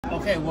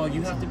Okay, well,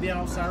 you have to be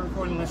outside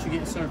recording unless you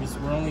get service.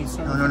 We're only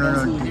serving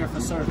those who are here for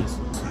service.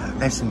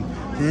 Listen,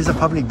 this is a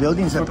public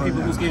building. For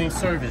people who's getting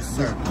service,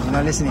 sir. You're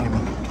not listening to me.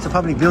 It's a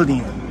public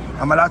building.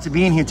 I'm allowed to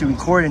be in here to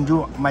record and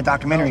do my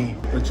documentary.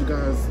 But you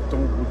guys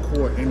don't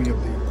record any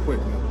of the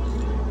equipment.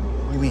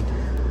 What do you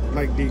mean?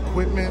 Like the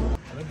equipment?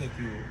 I don't think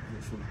you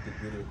should take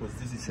video because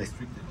this is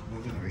restricted.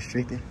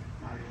 Restricted?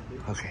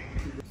 Okay.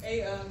 Hey,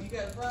 you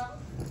got a problem?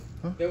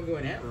 Huh? Don't go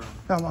in that room.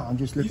 No, I'm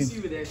just looking. You see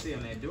what they say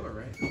on that door,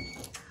 right?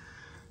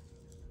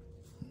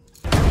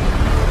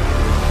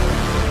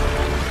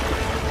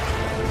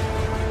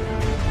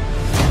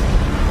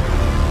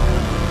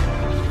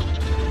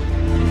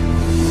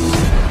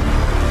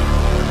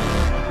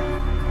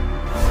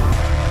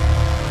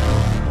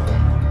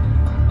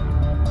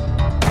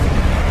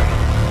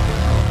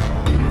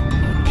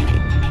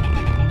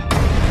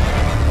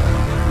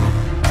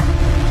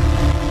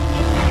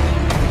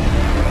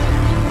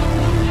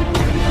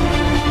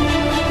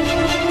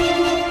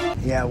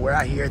 Yeah, we're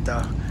out here at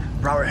the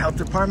Broward Health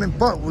Department,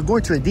 but we're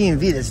going to a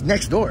DMV that's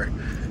next door,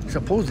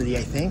 supposedly,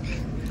 I think.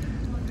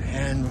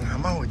 And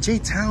I'm on with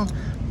J-Town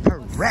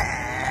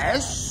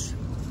Perez.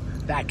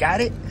 Back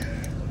at it.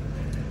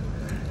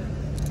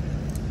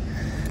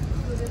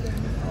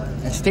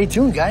 And stay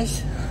tuned,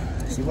 guys.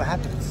 See what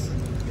happens.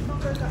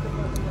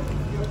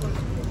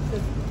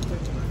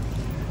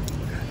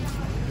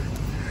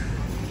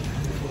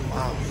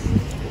 Wow.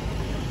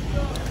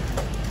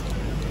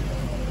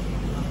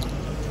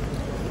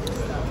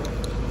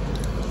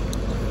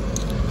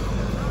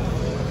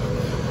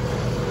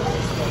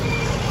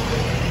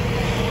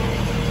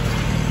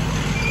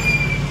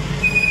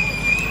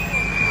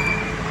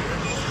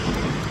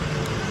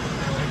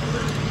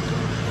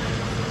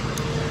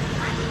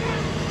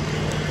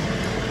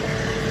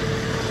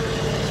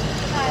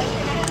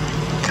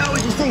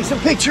 Take some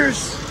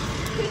pictures.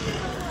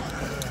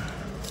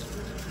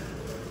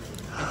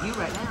 You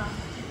right now.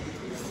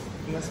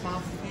 You gonna smile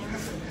for the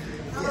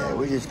camera? Yeah,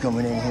 we're just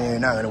coming in here,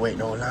 not gonna wait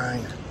no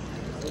line.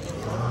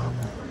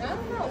 I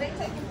don't know, they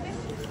taking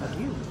pictures. Of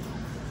you.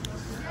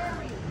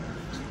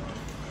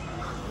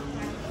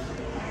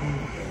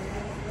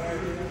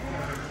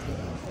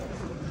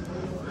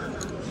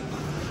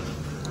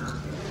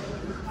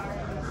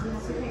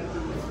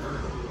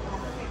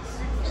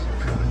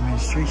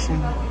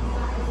 Administration.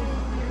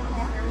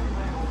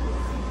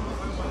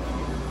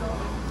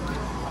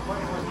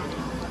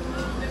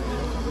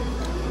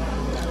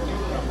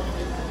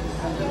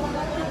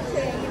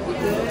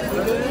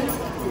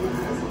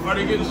 Are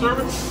they getting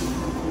service?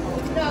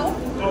 No.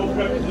 Oh,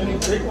 okay. Then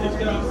let's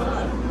get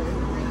outside.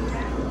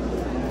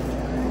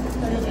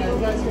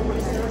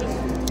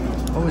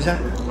 What was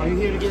that? Are you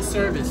here to get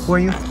service? Who are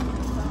you?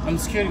 I'm the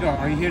security guard.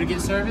 Are you here to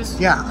get service?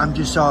 Yeah, I'm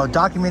just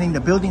documenting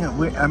the building.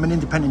 I'm an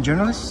independent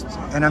journalist,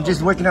 and I'm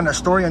just working on a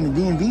story on the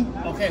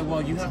DMV. Okay,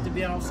 well, you have to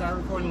be outside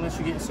recording unless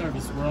you get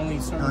service. We're only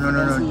serving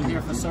those who are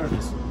here for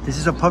service. This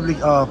is a public.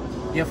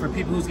 Yeah, for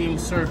people who's getting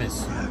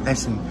service.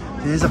 Listen,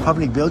 this is a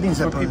public building.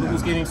 For people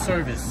who's getting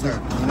service, sir.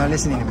 You're not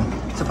listening to me.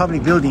 It's a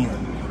public building.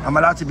 I'm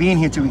allowed to be in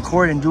here to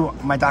record and do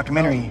my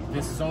documentary. No,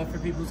 this is only for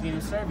people who's getting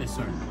service,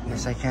 sir.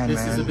 Yes, I can, This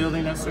man. is a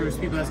building that serves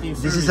people that's getting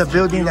service. This is a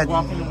building You're that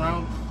walking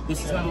around.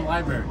 This is not a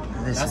library.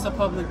 Listen. That's a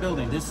public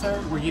building. This, sir,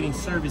 we're getting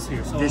service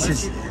here. So This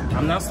is-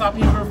 I'm not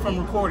stopping you from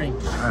recording.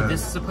 But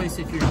this is a place,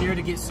 if you're here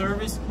to get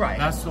service, Right.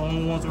 That's the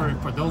only ones where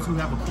for those who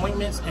have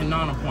appointments and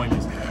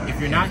non-appointments. If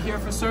you're not here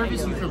for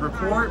service, you can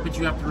record, but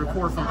you have to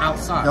record from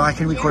outside. No, I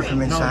can record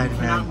from inside, no,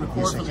 you man. cannot record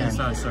Yes, I from can.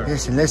 inside, sir.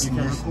 Listen.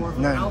 You can record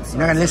from No, outside, you're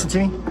not gonna listen to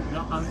me.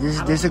 No,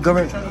 This is a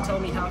government. You're trying to tell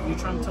me how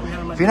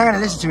to If you're not gonna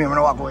listen to me, I'm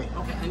gonna walk away.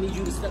 Okay, I need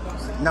you to step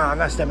outside. No, I'm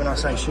not stepping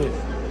outside. Shit.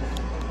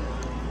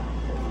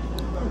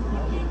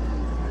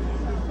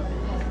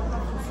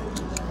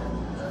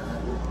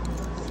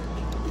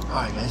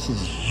 Alright, guys,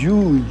 this is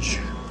huge.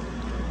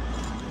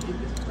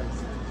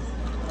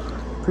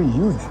 Pretty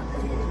huge.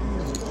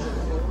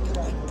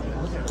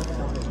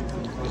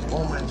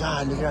 Oh my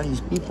god, look at all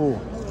these people.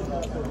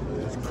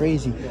 It's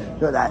crazy.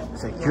 Yo, that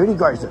security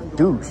guard's a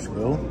douche,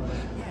 bro.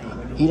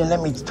 He didn't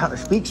let me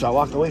speak, so I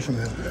walked away from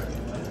him.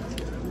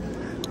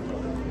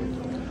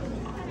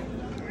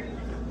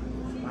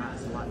 Wow,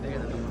 it's a lot bigger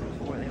than the one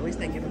before. At least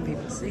they're giving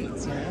people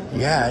seats, you know?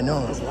 Yeah, I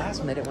know. Because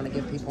last minute, want to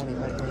give people any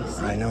seats.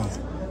 I know.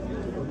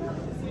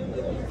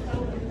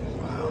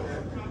 Wow.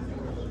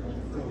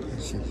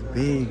 This shit's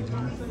big,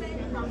 dude.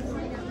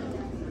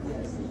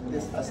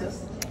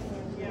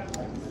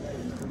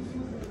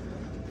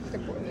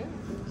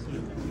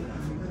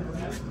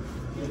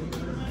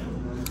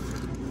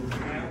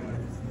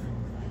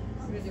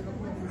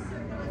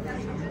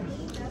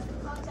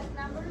 Contact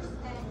numbers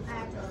and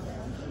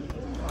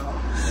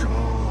address.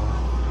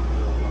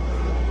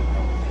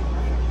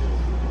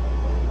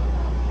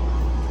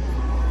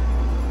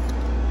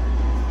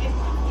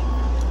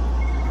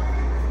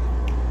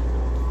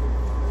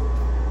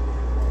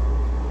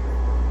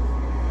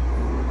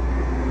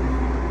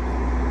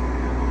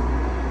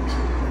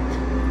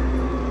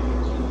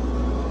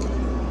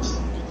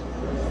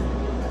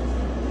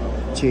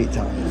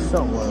 J-Town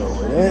somewhere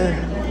over there.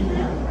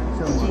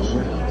 Somewhere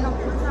over there.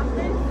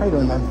 How you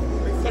doing, man?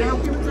 Can I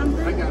help you with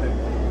something? I got it.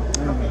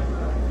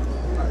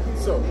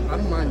 So, I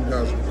don't mind you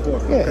guys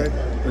recording, Yeah.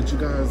 okay? But you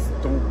guys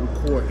don't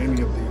record any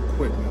of the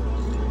equipment.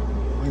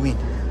 What do you mean?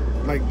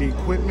 Like the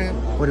equipment,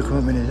 What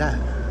equipment is that?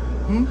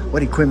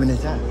 What equipment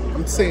is that?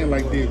 I'm saying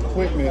like the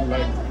equipment,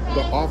 like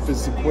the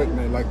office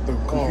equipment, like the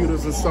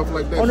computers and stuff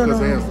like that. Oh, no, because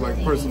no, it no. has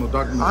like personal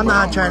documents. I'm but I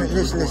not don't trying to,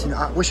 mind listen.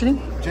 What's your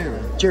name? Jerry.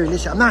 Jerry,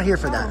 listen, I'm not here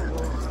for that.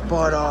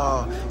 But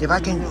if I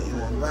can,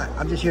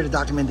 I'm just here to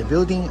document the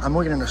building. I'm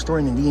working on a store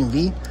in the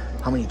DMV.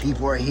 How many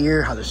people are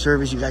here, how the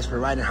service you guys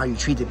provide, and how you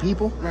treat the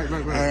people. Right.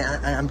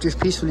 And I'm just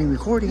peacefully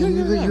recording. Yeah,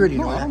 you already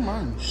no, know I that. don't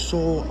mind.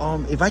 So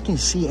if I can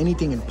see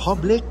anything in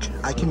public,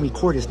 I can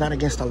record. It's not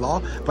against the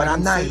law. But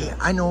I'm not,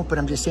 I know, but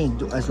I'm just saying,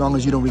 as long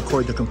as you don't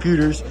record the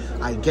computers,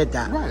 I get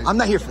that. Right. I'm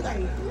not here for that.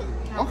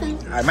 Okay.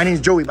 All right, my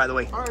name's Joey, by the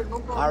way. All right, no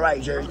problem. All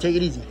right, Jerry, take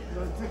it easy.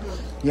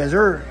 Yes,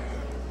 sir.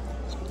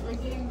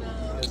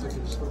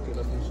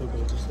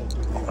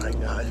 Oh my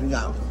gosh, we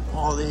got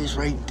all this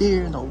right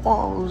there in the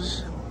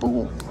walls.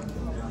 Boom.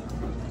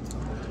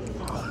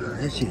 Oh,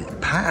 this shit is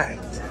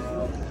packed.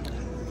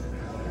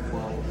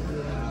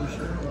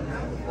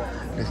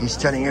 Because he's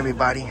telling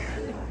everybody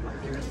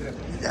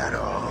that,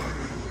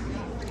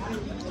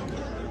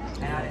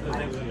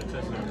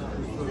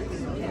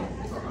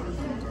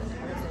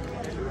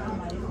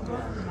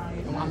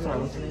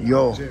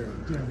 yo,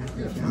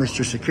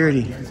 Mr.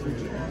 Security,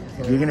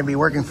 if you're gonna be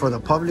working for the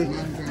public,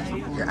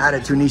 your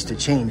attitude needs to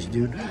change,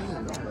 dude.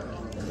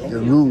 You're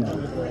rude.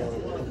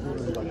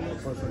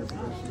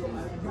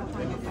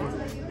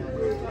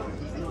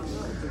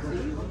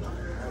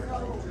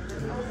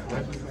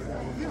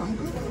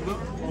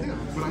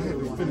 But I had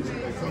to finish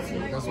with that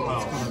customer. That's what I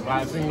was coming.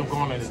 I think I'm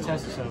going to the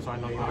test center, so I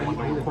know you don't want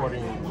the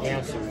recording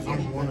answers.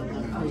 I'm one of the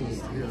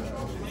managers.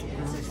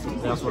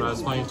 Yeah. That's what I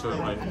explained to her.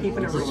 Like,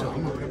 Keeping it real.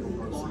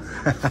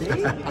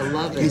 I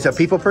love it. He's a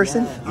people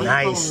person? I'm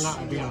Nice.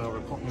 not being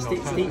a Steve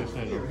was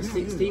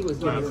giving me the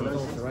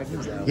phone to write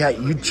things out. Yeah,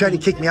 you tried to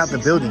kick me out the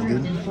building,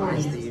 dude.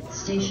 Steve.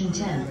 Station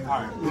 10.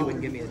 He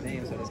wouldn't give me his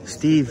name, so it's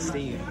Steve.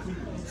 Steve.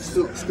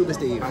 Scuba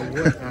Steve. I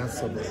would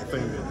ask of a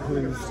favor,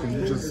 please. Can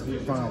you just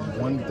find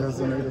one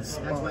designated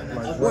spot?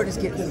 Like, Or just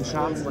get some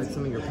shots, like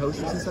some of your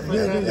posters and stuff like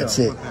that. That's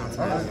it.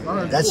 all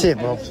right. That's it,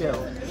 bro.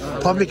 Chill.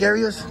 Public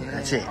areas?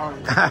 That's it. All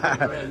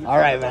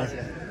right, man.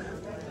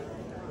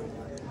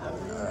 All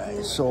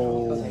right,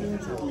 so... I'm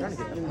trying to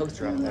get the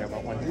poster up there,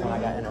 but one time I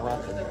got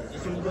interrupted.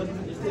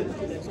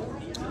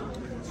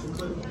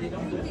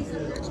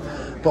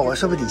 But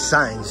what's up with these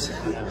signs?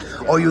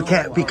 Oh, you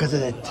can't because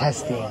of the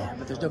testing.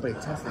 But there's nobody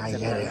testing. I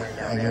get it.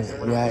 Yeah.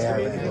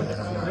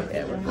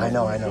 I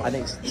know. I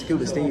think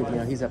Scuba Steve, you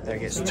know, he's up there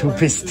getting...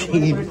 Stupid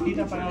Steve.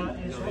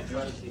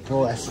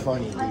 Bro, that's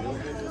funny, dude.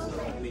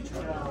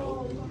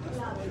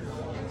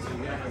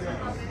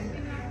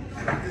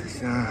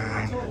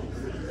 Sign.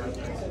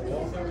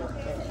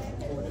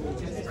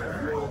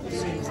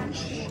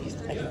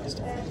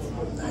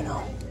 I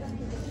know.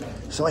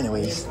 So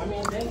anyways,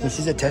 this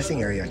is a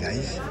testing area,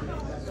 guys.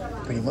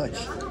 Pretty much.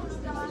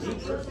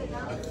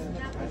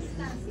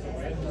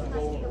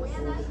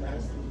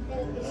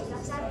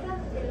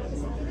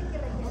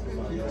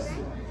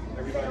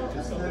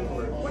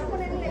 Voy a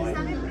poner el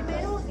examen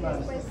primero y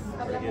después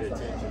hablamos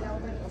de la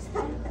otra cosa.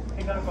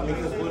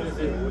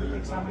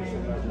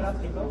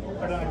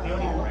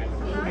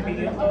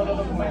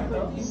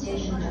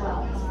 Station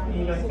 12.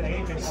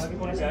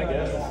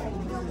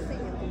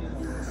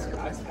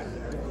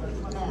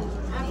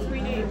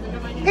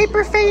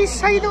 Paper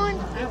face, how you doing?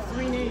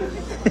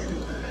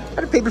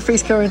 Got a paper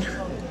face, Karen.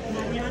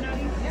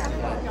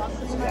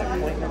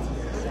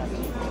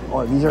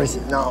 Oh, these are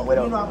no, wait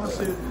up.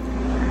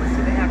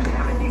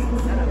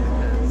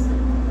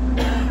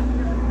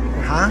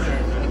 Huh?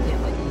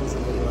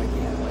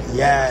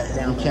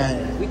 Yeah, you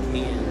can't. We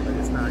can, but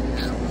it's not, you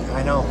know.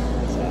 I know.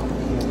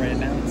 Right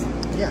balance.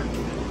 Yeah.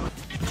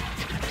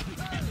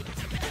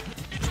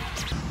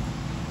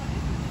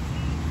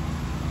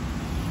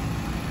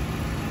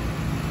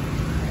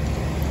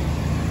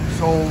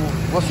 So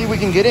we'll see if we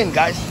can get in,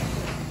 guys.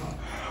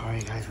 All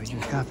right, guys, we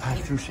just got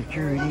past through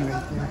security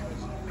right there.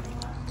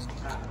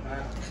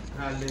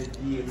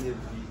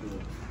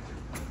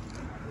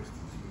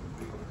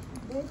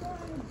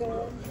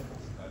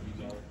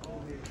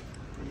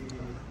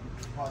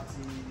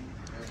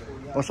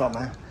 What's up,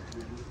 man?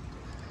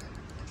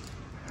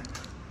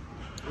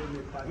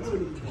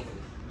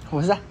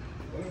 What's that?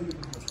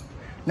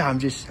 No, I'm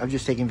just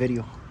taking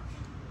video.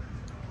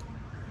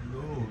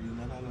 No, you're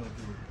not allowed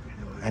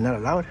to. I'm not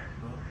allowed?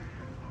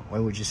 Why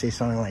would you say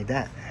something like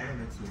that? I don't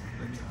think so.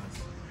 Let me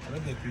ask. I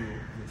don't think you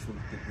should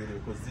take video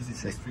because this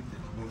is restricted.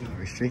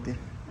 Restricted?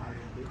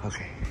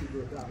 Okay.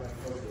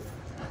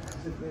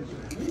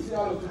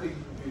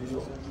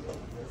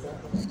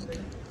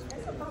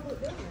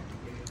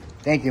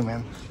 Thank you,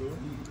 ma'am.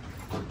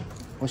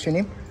 What's your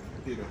name?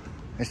 Peter.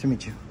 Nice to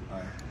meet you.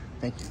 Hi.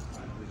 Thank you.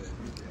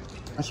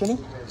 What's your name?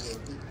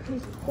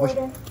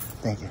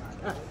 Thank you.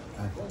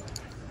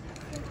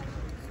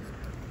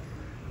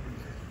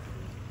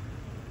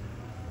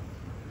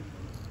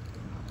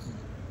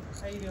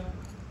 How you doing?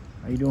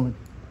 How you doing?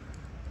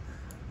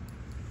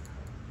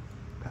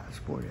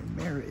 Passport and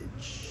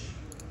marriage.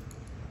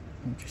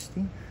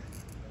 Interesting.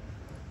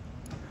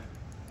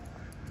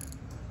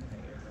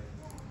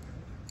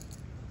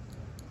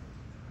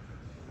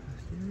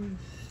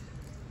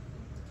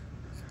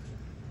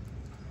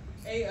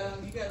 Hey,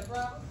 you got a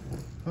problem?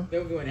 Huh?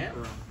 Don't go in that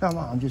room. No,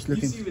 I'm just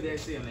looking. You see what they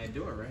say on that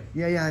door, right?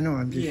 Yeah, I know.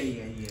 I'm just.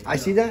 Yeah. I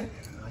see that.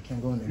 I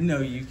can't go in there.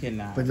 No, you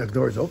cannot. But the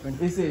door's open.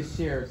 It says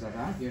sheriff's office.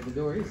 I don't care if the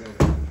door is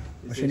open.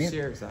 What's your name?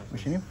 Sheriff's office.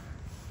 What's your name?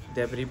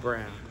 Deputy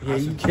Brown. Yeah,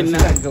 you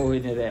cannot go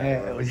into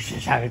that. We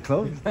just have it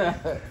closed.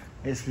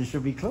 It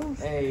should be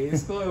closed. Hey,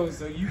 it's closed,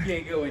 so you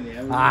can't go in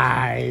there. All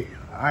right,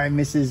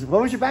 Mrs.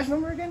 What was your badge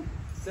number again?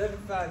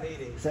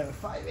 7588.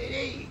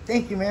 7588.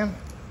 Thank you, ma'am.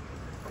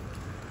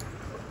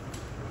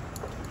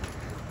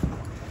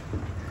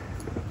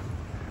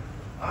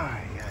 All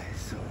right, guys.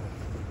 So.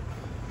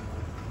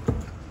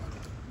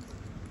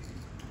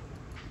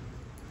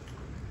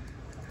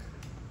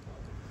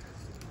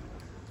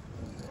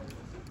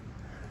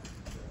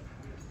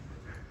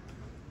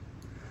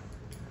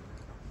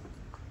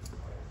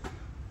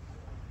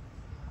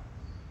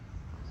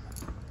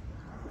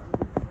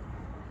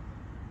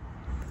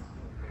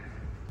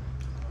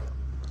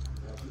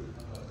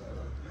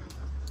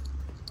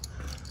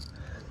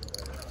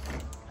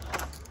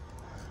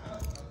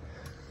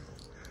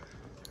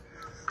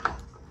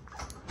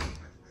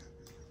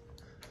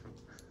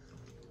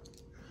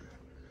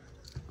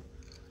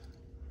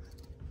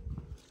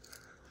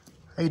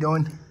 How you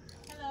doing?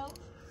 Hello.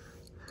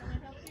 Can I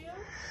help you?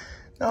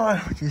 No,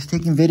 just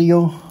taking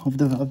video of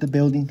the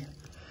building.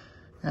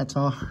 That's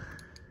all. Oh,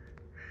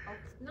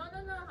 no. I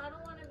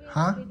don't want to be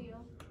Huh? on a video.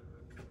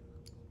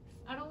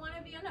 I don't want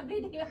to be on a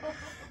video.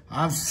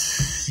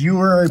 You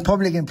were a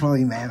public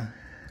employee, ma'am.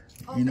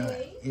 Okay. You know,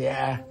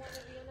 yeah. I don't want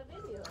to be on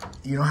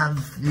a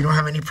video. You don't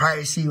have any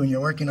privacy when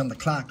you're working on the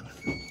clock.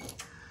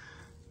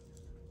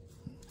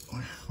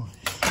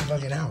 She's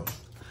bugging out.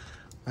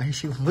 Why is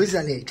she? Who's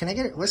that lady? Can I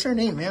get it? What's her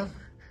name, ma'am?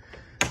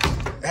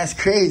 That's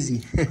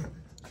crazy.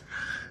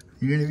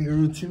 You're gonna be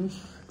rude too?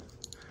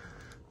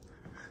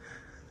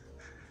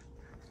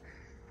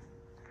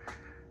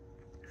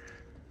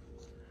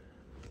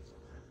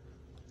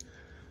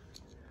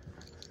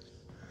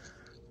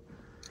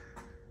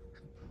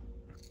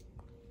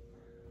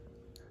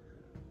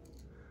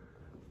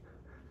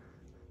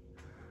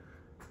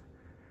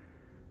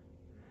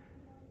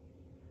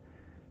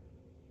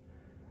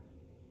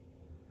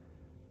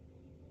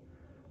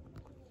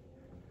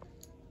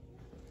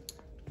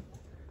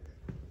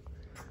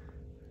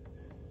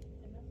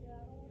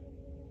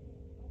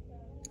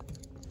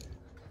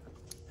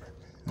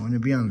 I want to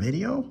be on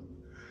video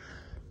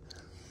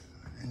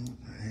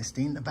and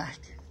stay in the back.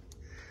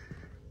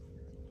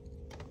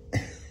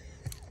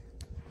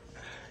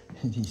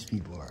 These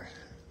people are.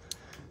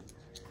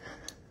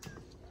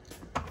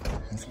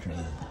 That's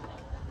crazy.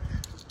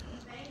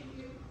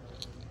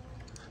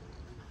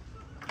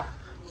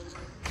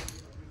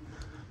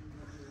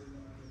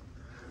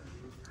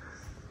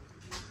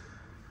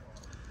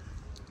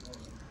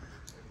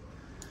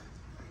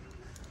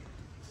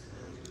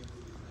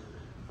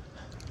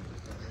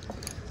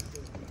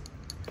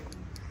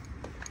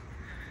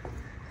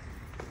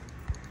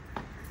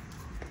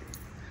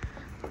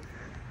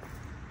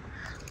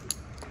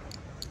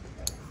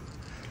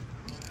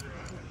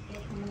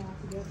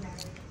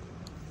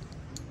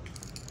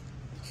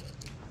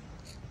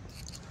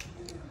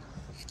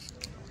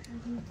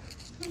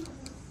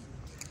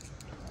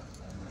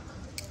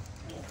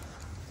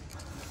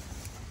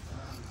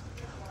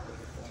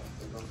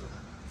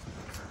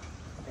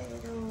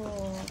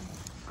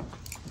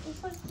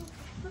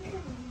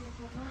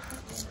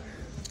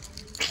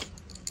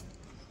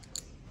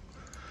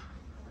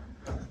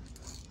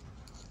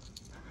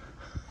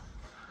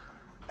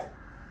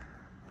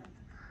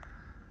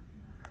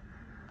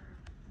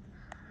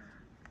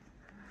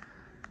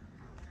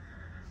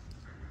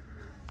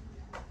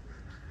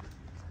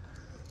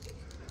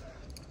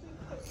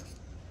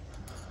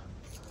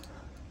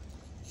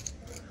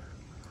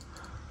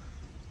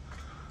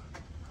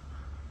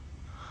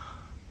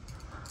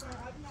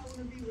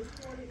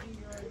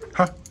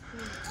 Huh?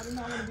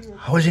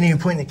 I wasn't even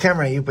pointing the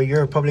camera at you, but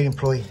you're a public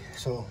employee,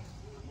 so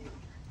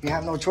you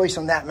have no choice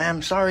on that,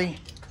 ma'am. Sorry.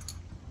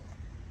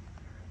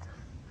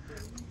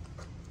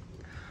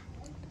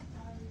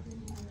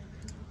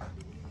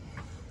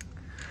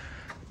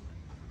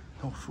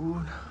 No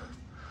food.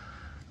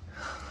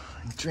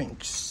 And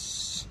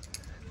drinks.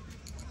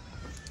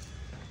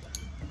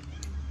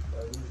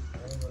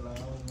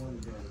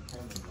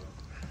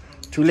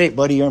 Too late,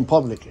 buddy. You're in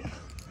public.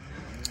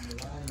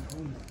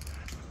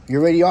 You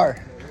already are.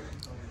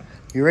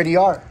 You already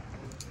are.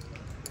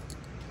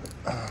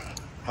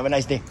 Have a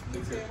nice day.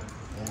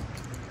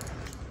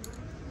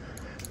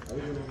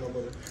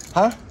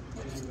 Huh?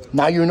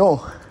 Now you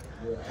know.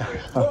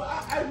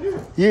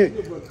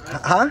 You,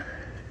 huh?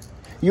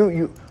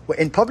 You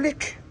in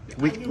public?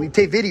 We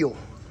take video.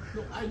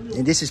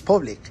 And this is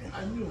public.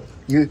 I knew,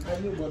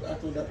 but I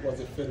thought that was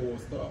a federal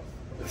stuff.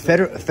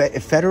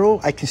 Federal,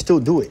 I can still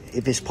do it.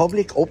 If it's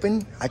public,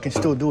 open, I can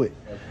still do it.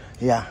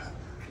 Yeah.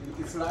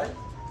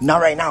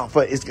 Not right now,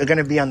 but it's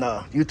gonna be on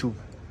the YouTube.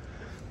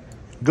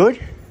 Good?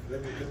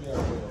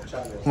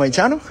 My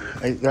channel?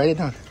 Write it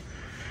down.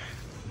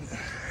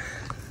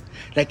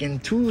 Like in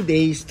 2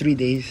 days, 3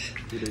 days.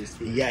 2 days.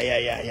 Yeah.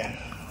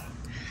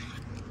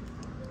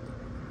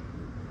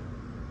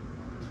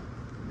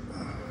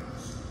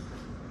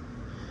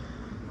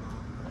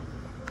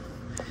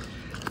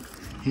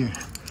 Here.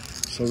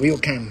 So real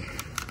cam.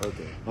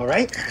 Okay. All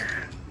right.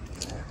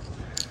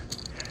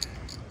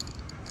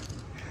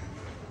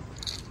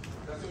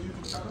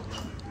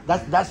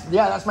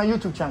 That's my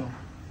YouTube channel.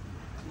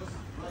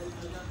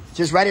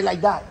 Just write it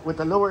like that with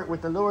the lower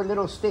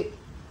little stick.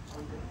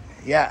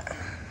 Yeah.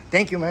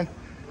 Thank you, man.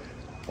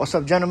 What's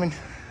up, gentlemen?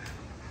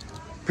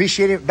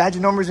 Appreciate it. Badge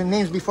numbers and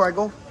names before I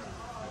go.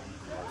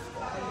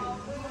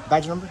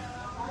 Badge number.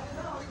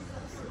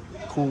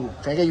 Cool.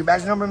 Can I get your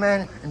badge number,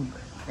 man,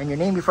 and your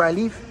name before I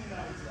leave?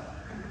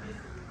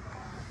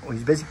 Oh,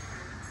 he's busy.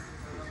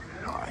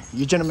 All right.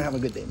 You gentlemen have a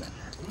good day, man.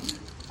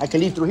 I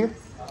can leave through here.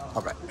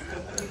 All right.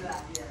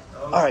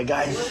 All right,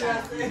 guys.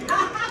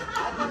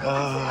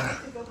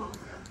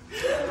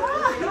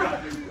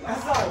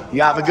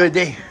 You have a good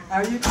day.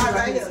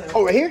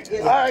 Oh, right here?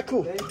 All right,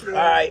 cool. All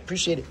right,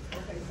 appreciate it.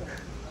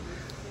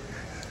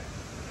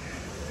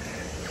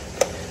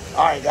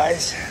 All right,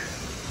 guys. Say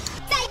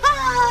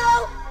hi!